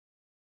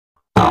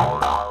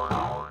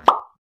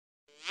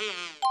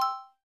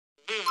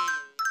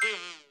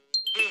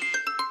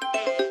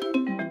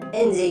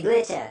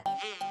NZGlitcher.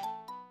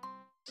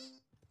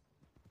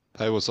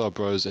 Hey, what's up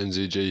bros,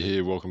 NZG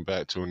here, welcome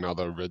back to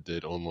another Red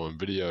Dead Online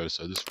video.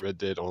 So this Red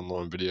Dead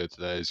Online video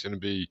today is going to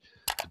be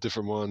a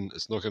different one.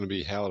 It's not going to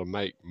be how to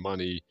make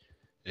money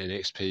and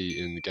XP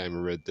in the game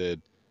of Red Dead.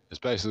 It's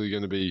basically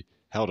going to be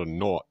how to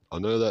not. I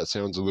know that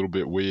sounds a little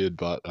bit weird,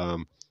 but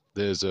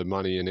there's a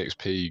money and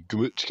XP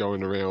glitch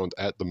going around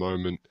at the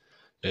moment.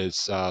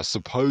 It's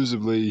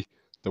supposedly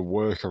the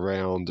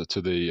workaround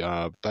to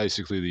the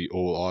basically the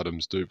all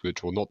items dupe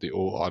glitch, well not the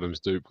all items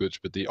dupe glitch,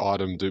 but the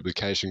item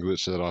duplication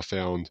glitch that I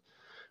found,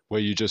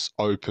 where you just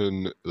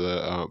open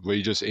the where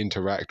you just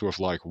interact with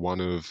like one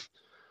of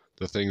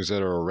the things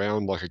that are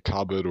around, like a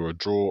cupboard or a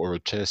drawer or a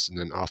chest, and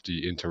then after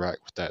you interact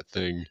with that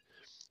thing,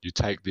 you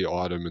take the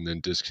item and then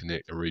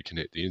disconnect and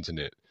reconnect the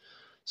internet.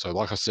 So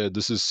like I said,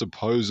 this is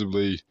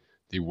supposedly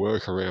the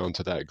workaround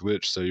to that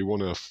glitch. So you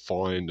want to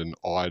find an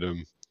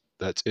item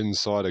that's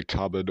inside a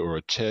cupboard or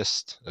a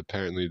chest.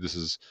 Apparently this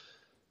is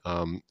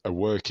a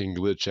working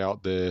glitch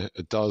out there.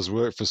 It does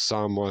work for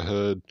some, I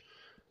heard,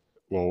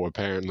 well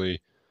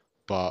apparently,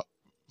 but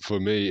for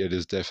me it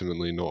is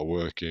definitely not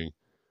working,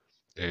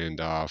 and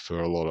for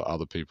a lot of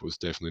other people it's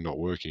definitely not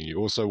working. You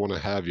also want to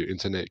have your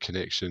internet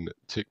connection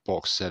tick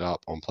box set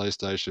up on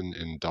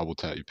PlayStation and double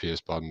tap your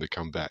PS button to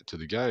come back to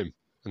the game.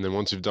 And then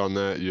once you've done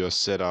that, you're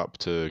set up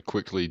to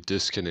quickly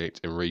disconnect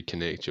and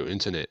reconnect your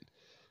internet.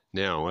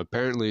 Now,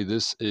 apparently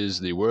this is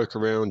the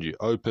workaround. You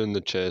open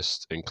the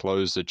chest and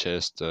close the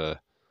chest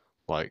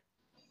like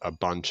a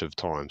bunch of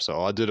times.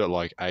 So I did it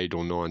like 8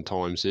 or 9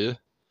 times here,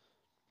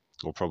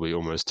 or probably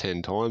almost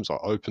 10 times. I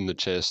opened the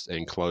chest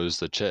and closed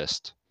the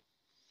chest.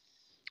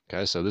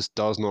 Okay, so this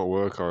does not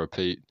work, I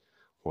repeat.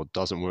 Well, it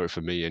doesn't work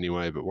for me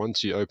anyway, but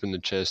once you open the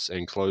chest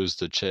and close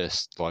the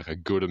chest like a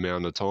good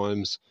amount of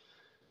times,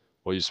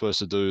 what you're supposed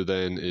to do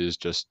then is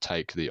just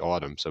take the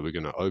item. So we're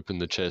going to open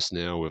the chest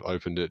now. We've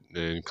opened it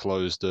and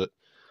closed it.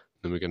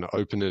 Then we're going to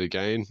open it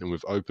again, and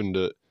we've opened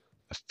it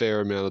a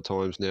fair amount of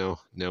times now.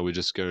 Now we're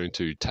just going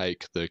to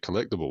take the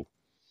collectible.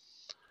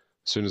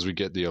 As soon as we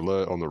get the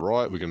alert on the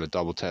right, we're going to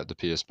double tap the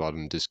PS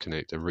button,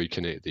 disconnect and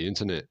reconnect the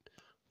internet.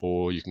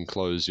 Or you can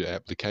close your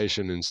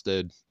application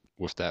instead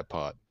with that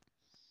part.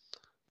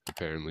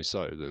 Apparently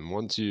so. Then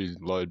once you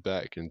load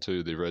back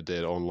into the Red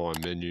Dead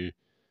Online menu,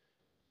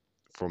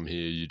 from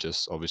here you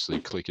just obviously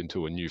click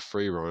into a new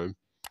free roam,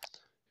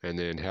 and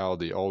then how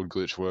the old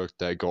glitch worked,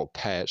 that got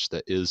patched,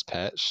 that is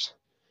patched.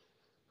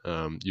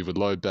 You would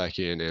load back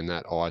in and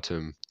that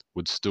item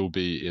would still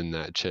be in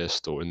that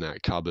chest or in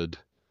that cupboard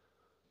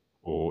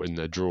or in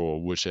the drawer,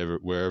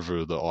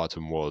 wherever the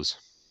item was.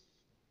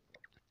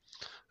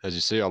 As you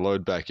see, I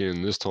load back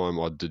in. This time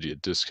I did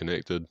get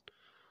disconnected.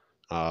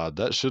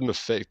 That shouldn't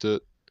affect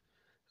it.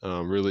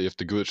 Really, if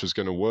the glitch was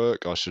going to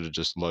work, I should have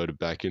just loaded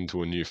back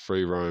into a new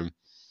free roam,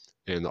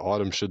 and the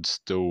item should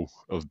still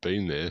have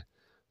been there,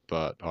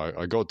 but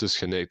I got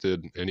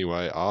disconnected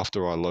anyway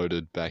after I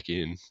loaded back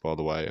in, by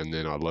the way, and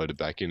then I loaded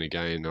back in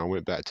again, and I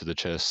went back to the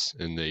chest,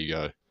 and there you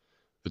go.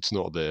 It's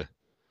not there.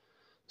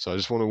 So I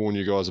just want to warn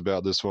you guys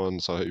about this one,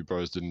 so I hope you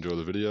bros did enjoy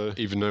the video.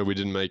 Even though we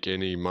didn't make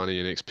any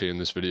money and XP in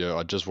this video,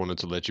 I just wanted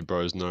to let you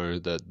bros know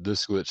that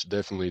this glitch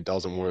definitely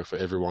doesn't work for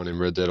everyone in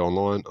Red Dead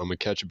Online. I'm going to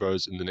catch you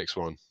bros in the next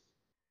one.